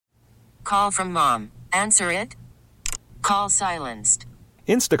Call from mom. Answer it. Call silenced.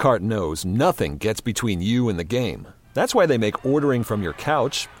 Instacart knows nothing gets between you and the game. That's why they make ordering from your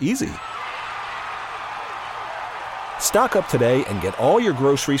couch easy. Stock up today and get all your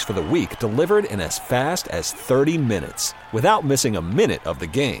groceries for the week delivered in as fast as 30 minutes without missing a minute of the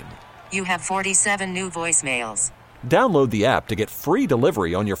game. You have 47 new voicemails. Download the app to get free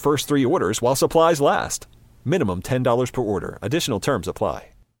delivery on your first 3 orders while supplies last. Minimum $10 per order. Additional terms apply.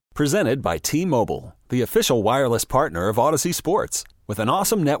 Presented by T-Mobile, the official wireless partner of Odyssey Sports. With an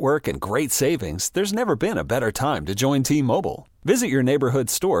awesome network and great savings, there's never been a better time to join T-Mobile. Visit your neighborhood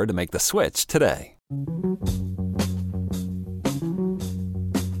store to make the switch today.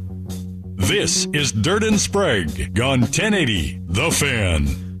 This is Dirt and Sprague on 1080 The Fan.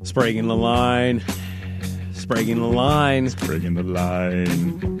 Spraguing the line. Spraguing the line. Spraguing the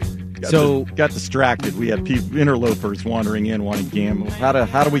line. Got distracted. We had interlopers wandering in wanting to gamble.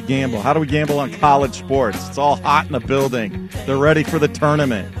 How do we gamble? How do we gamble on college sports? It's all hot in the building. They're ready for the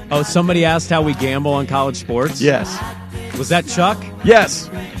tournament. Oh, somebody asked how we gamble on college sports? Yes. Was that Chuck? Yes.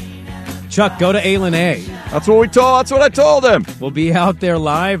 Chuck, go to Allen A. That's what I told him. We'll be out there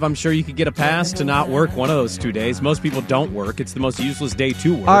live. I'm sure you could get a pass to not work one of those 2 days. Most people don't work. It's the most useless day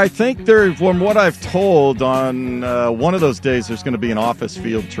to work. I think from what I've told, on one of those days, there's going to be an office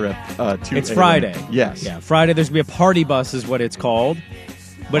field trip to It's Allen. Friday. Yes. Yeah, Friday there's going to be a party bus is what it's called.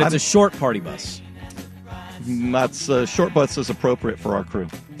 But it's a short party bus. That's short bus is appropriate for our crew.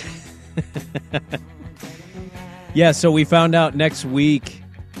 Yeah, so we found out next week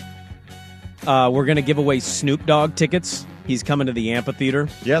we're going to give away Snoop Dogg tickets. He's coming to the amphitheater.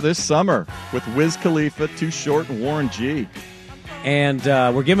 Yeah, this summer with Wiz Khalifa, Too Short, and Warren G. And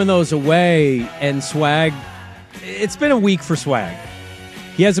we're giving those away. And Swag, it's been a week for Swag.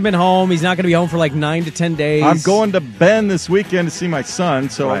 He hasn't been home. He's not going to be home for like 9 to 10 days. I'm going to Bend this weekend to see my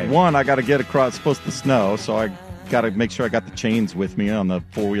son. So, Right. One, I got to get across. It's supposed to snow, so I got to make sure I got the chains with me on the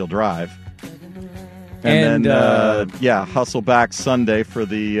 4-wheel drive. And then, hustle back Sunday for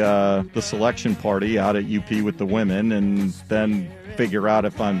the selection party out at UP with the women, and then figure out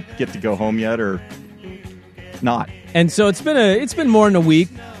if I get to go home yet or not. And so it's been more than a week.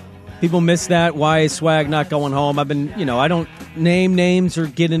 People miss that. Why is Swag not going home? I've been, I don't name names or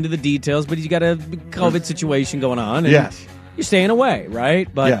get into the details, but you got a COVID situation going on. And Yes. You're staying away,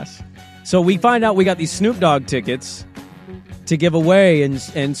 right? But Yes. So we find out we got these Snoop Dogg tickets to give away,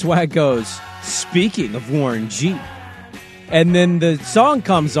 and Swag goes, speaking of Warren G. And then the song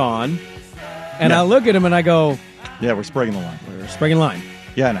comes on, and I look at him and I go, yeah, we're spraguing the line. we're spraguing line.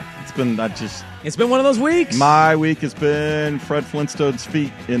 Yeah, I know. It's been one of those weeks. My week has been Fred Flintstone's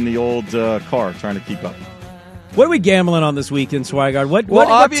feet in the old car trying to keep up. What are we gambling on this weekend, Swigard? What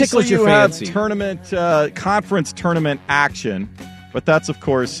obviously tickles your you fancy? have tournament, conference tournament action, but that's, of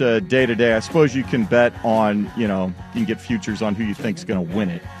course, day-to-day. I suppose you can bet on, you can get futures on who you think's going to win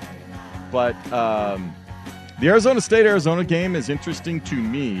it. But the Arizona State-Arizona game is interesting to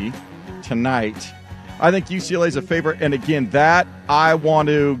me tonight. I think UCLA's a favorite, and again, that I want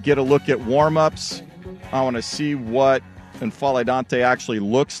to get a look at warm-ups. I want to see what N'Faly Dante actually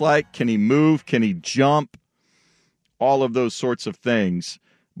looks like. Can he move? Can he jump? All of those sorts of things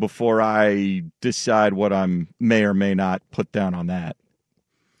before I decide what I may or may not put down on that.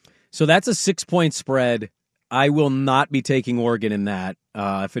 So that's a 6-point spread. I will not be taking Oregon in that.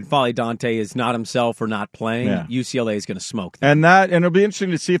 If N'Faly Dante is not himself or not playing, UCLA is going to smoke them. And it'll be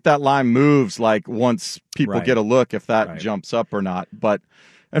interesting to see if that line moves, like once people get a look, if that jumps up or not.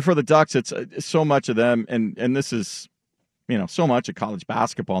 And for the Ducks, it's so much of them, and this is, so much of college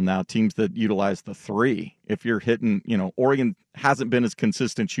basketball now, teams that utilize the three. If you're hitting, Oregon hasn't been as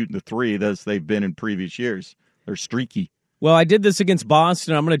consistent shooting the three as they've been in previous years. They're streaky. Well, I did this against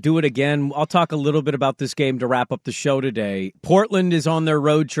Boston. I'm going to do it again. I'll talk a little bit about this game to wrap up the show today. Portland is on their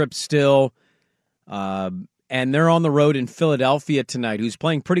road trip still, and they're on the road in Philadelphia tonight, who's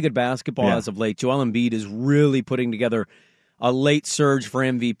playing pretty good basketball as of late. Joel Embiid is really putting together a late surge for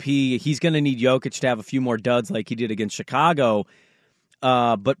MVP. He's going to need Jokic to have a few more duds like he did against Chicago.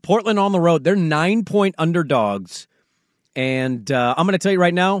 But Portland on the road, they're 9-point underdogs. And I'm going to tell you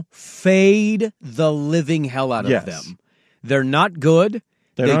right now, fade the living hell out of them. They're not good.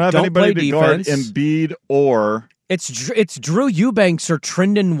 They don't have anybody to guard Embiid or... It's Drew Eubanks or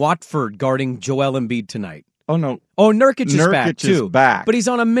Trendon Watford guarding Joel Embiid tonight. Oh, no. Oh, Nurkic is back, too. Is back. But he's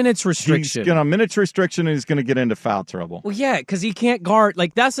on a minutes restriction. He's on a minutes restriction, and he's going to get into foul trouble. Well, yeah, because he can't guard.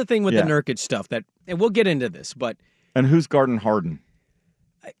 Like, that's the thing with the Nurkic stuff. And we'll get into this, but... And who's guarding Harden?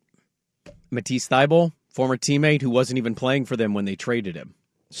 Matisse Thybulle, former teammate who wasn't even playing for them when they traded him.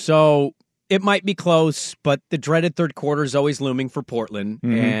 So It might be close, but the dreaded third quarter is always looming for Portland,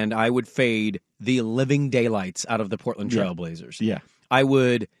 and I would fade the living daylights out of the Portland Trailblazers. Yeah. I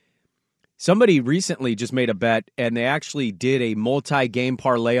would. Somebody recently just made a bet, and they actually did a multi-game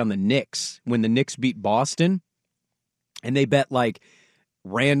parlay on the Knicks when the Knicks beat Boston, and they bet like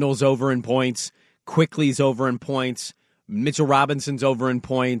Randall's over in points, Quickly's over in points, Mitchell Robinson's over in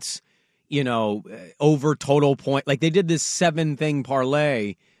points, over total point. Like they did this 7-thing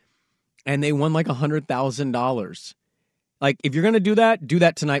parlay, and they won like $100,000. Like if you're going to do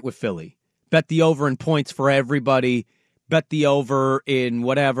that tonight with Philly. Bet the over in points for everybody. Bet the over in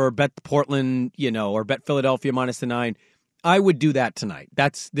whatever, bet Portland, or bet Philadelphia minus the 9. I would do that tonight.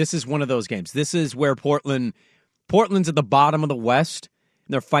 This is one of those games. This is where Portland's at the bottom of the West,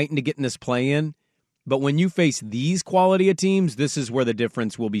 and they're fighting to get in this play-in. But when you face these quality of teams, this is where the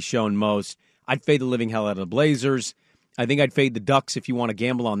difference will be shown most. I'd fade the living hell out of the Blazers. I think I'd fade the Ducks if you want to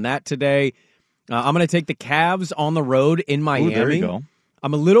gamble on that today. I'm going to take the Cavs on the road in Miami. Ooh, there you go.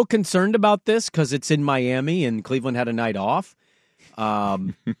 I'm a little concerned about this because it's in Miami and Cleveland had a night off.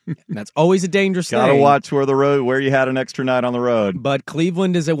 That's always a dangerous thing. Got to watch where you had an extra night on the road. But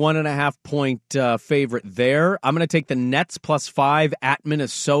Cleveland is a 1.5 point favorite there. I'm going to take the Nets +5 at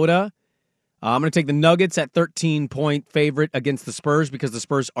Minnesota. I'm going to take the Nuggets at 13-point favorite against the Spurs because the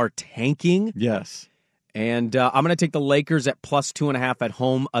Spurs are tanking. Yes. And I'm going to take the Lakers at +2.5 at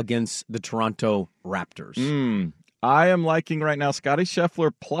home against the Toronto Raptors. I am liking right now Scotty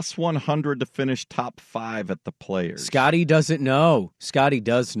Scheffler +100 to finish top 5 at the Players. Scotty doesn't know. Scotty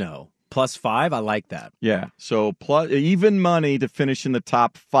does know. +5, I like that. Yeah, so even money to finish in the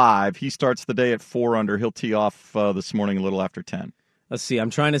top 5. He starts the day at 4 under. He'll tee off this morning a little after 10. Let's see. I'm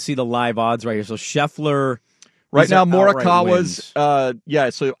trying to see the live odds right here. So Scheffler. Right now, Morikawa's,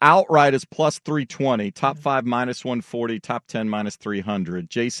 so outright is +320. Top 5 -140. Top 10 -300.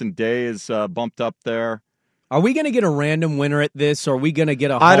 Jason Day is bumped up there. Are we going to get a random winner at this, or are we going to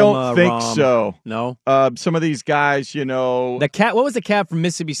get a I don't think so. No? Some of these guys, The cat. What was the cat from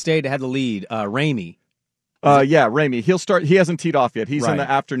Mississippi State that had the lead? Ramey. Ramey. He'll start. He hasn't teed off yet. He's right in the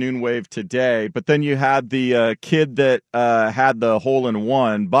afternoon wave today. But then you had the kid that had the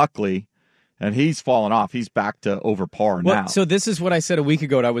hole-in-one, Buckley, and he's fallen off. He's back to over par now. So this is what I said a week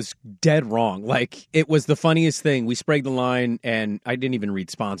ago, and I was dead wrong. Like, it was the funniest thing. We spragued the line, and I didn't even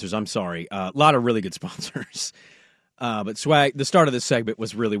read sponsors. I'm sorry. A lot of really good sponsors. But swag, the start of this segment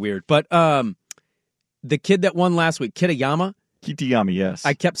was really weird. But the kid that won last week, Kitayama, yes.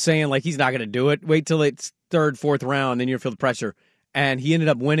 I kept saying, like, he's not going to do it. Wait till it's third, fourth round, then you'll feel the pressure. And he ended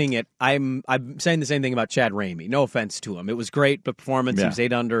up winning it. I'm saying the same thing about Chad Ramey. No offense to him. It was great, but performance, He was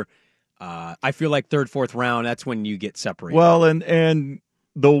 8 under. I feel like third, fourth round, that's when you get separated. Well, and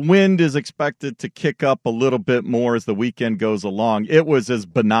the wind is expected to kick up a little bit more as the weekend goes along. It was as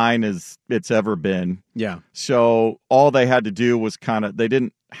benign as it's ever been. Yeah. So all they had to do was they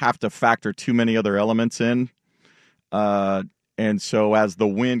didn't have to factor too many other elements in. And so as the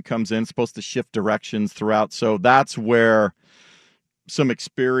wind comes in, it's supposed to shift directions throughout. So that's where some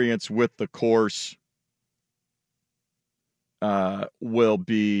experience with the course will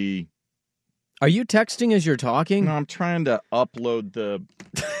be. Are you texting as you're talking? No, I'm trying to upload the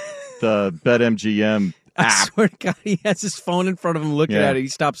BetMGM app. I swear to God, he has his phone in front of him looking at it. He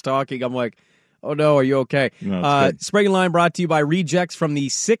stops talking. I'm like, oh, no, are you okay? No, Sprague Line brought to you by Rejects from the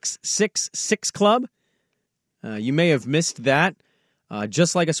 666 Club. You may have missed that.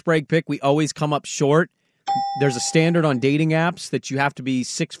 Just like a Sprague pick, we always come up short. There's a standard on dating apps that you have to be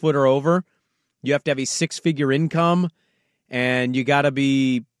 6 foot or over. You have to have a 6-figure income, and you got to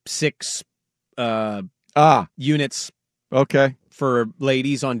be 6 units. Okay. For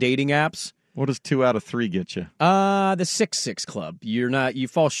ladies on dating apps. What does 2 out of 3 get you? The 6-6 Club. You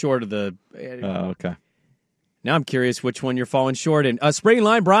fall short of the. Okay. Now I'm curious which one you're falling short in. Sprague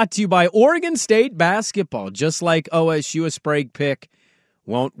Line brought to you by Oregon State basketball. Just like OSU, a Sprague pick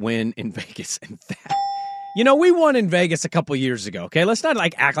won't win in Vegas. And that, we won in Vegas a couple years ago. Okay, let's not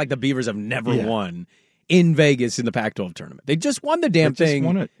act like the Beavers have never won in Vegas in the Pac-12 tournament. They just won the damn thing.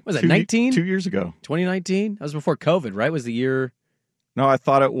 Won it. Was it 19? 2 years ago. 2019? That was before COVID, right? Was the year? No, I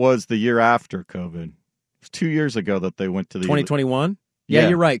thought it was the year after COVID. It was 2 years ago that they went to the 2021. Yeah,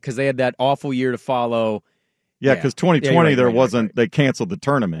 you're right, because they had that awful year to follow. Yeah, because 2020 they canceled the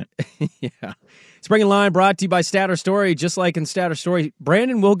tournament. Yeah. Sprague Line brought to you by Statter Story. Just like in Statter Story,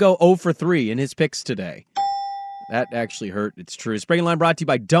 Brandon will go 0 for 3 in his picks today. That actually hurt. It's true. Sprague Line brought to you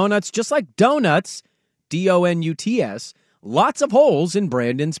by Donuts. Just like donuts, Donuts, lots of holes in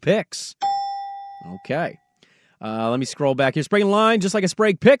Brandon's picks. Okay. Let me scroll back here. Sprague Line, just like a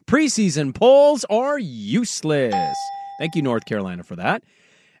Sprague pick, preseason polls are useless. Thank you, North Carolina, for that.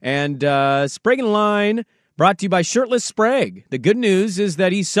 And Sprague and Line brought to you by Shirtless Sprague. The good news is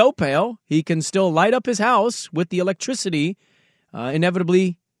that he's so pale, he can still light up his house with the electricity,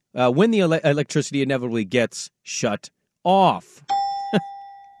 inevitably, when the electricity inevitably gets shut off.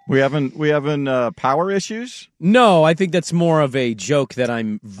 We having power issues? No, I think that's more of a joke that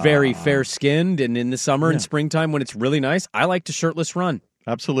I'm very fair-skinned, and in the summer and springtime when it's really nice, I like to shirtless run.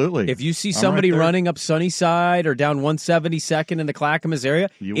 Absolutely. If you see somebody running up Sunnyside or down 172nd in the Clackamas area,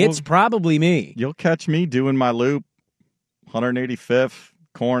 it's probably me. You'll catch me doing my loop, 185th,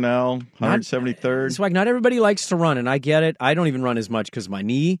 Cornell, 173rd. Swag, not everybody likes to run, and I get it. I don't even run as much because my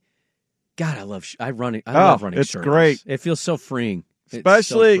knee. God, I love running. I love running. It's shirtless. great. It feels so freeing.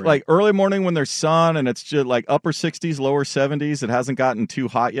 Especially like early morning when there's sun and it's just like upper 60s, lower 70s. It hasn't gotten too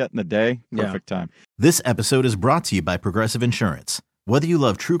hot yet in the day. Perfect time. This episode is brought to you by Progressive Insurance. Whether you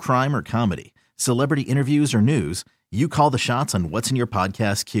love true crime or comedy, celebrity interviews or news, you call the shots on what's in your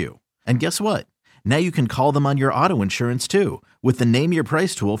podcast queue. And guess what? Now you can call them on your auto insurance too with the Name Your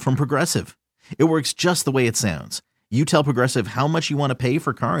Price tool from Progressive. It works just the way it sounds. You tell Progressive how much you want to pay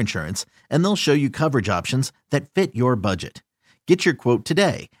for car insurance, and they'll show you coverage options that fit your budget. Get your quote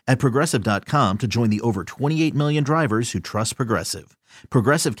today at Progressive.com to join the over 28 million drivers who trust Progressive.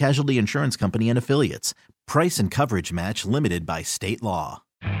 Progressive Casualty Insurance Company and Affiliates. Price and coverage match limited by state law.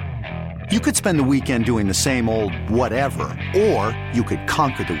 You could spend the weekend doing the same old whatever, or you could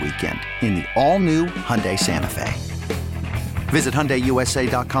conquer the weekend in the all-new Hyundai Santa Fe. Visit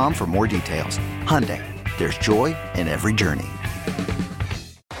HyundaiUSA.com for more details. Hyundai, there's joy in every journey.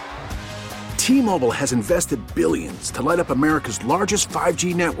 T-Mobile has invested billions to light up America's largest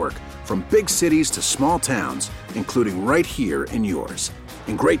 5G network, from big cities to small towns, including right here in yours.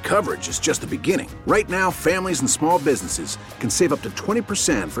 And great coverage is just the beginning. Right now, families and small businesses can save up to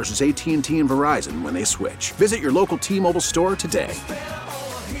 20% versus AT&T and Verizon when they switch. Visit your local T-Mobile store today.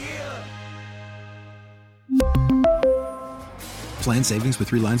 Plan savings with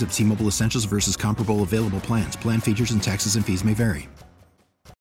 3 lines of T-Mobile Essentials versus comparable available plans. Plan features and taxes and fees may vary.